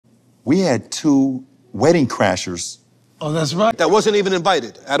We had 2 wedding crashers. Oh, that's right. That wasn't even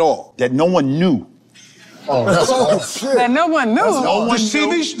invited at all. That no one knew. Oh, that's shit. That no one knew. No one The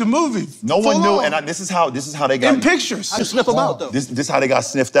knew. TV, the movie. No one knew, and this is how they got... In pictures. How you sniff them out, though? This is how they got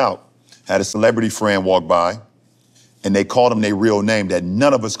sniffed out. Had a celebrity friend walk by, and they called them their real name that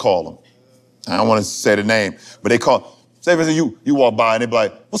none of us call them. I don't want to say the name, but they call... Say, for instance, you walk by, and they be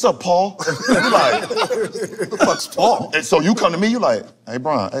like, what's up, Paul? You like, What the fuck's Paul? and so you come to me, you like, hey,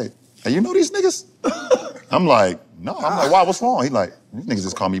 Brian, hey, you know these niggas? I'm like, no. I'm like, why, what's wrong? He like, these niggas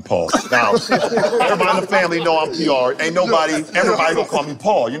just call me Paul. Now, everybody in the family know I'm PR. Ain't nobody, everybody gonna call me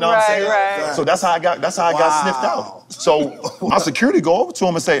Paul, you know what I'm saying? Right. So that's how I got sniffed out. So our security go over to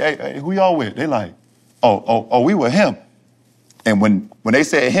him and say, hey, who y'all with? They like, oh, we with him. And when they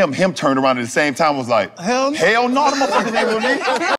said him turned around at the same time was like, hell no, hell no, the motherfuckers ain't with me.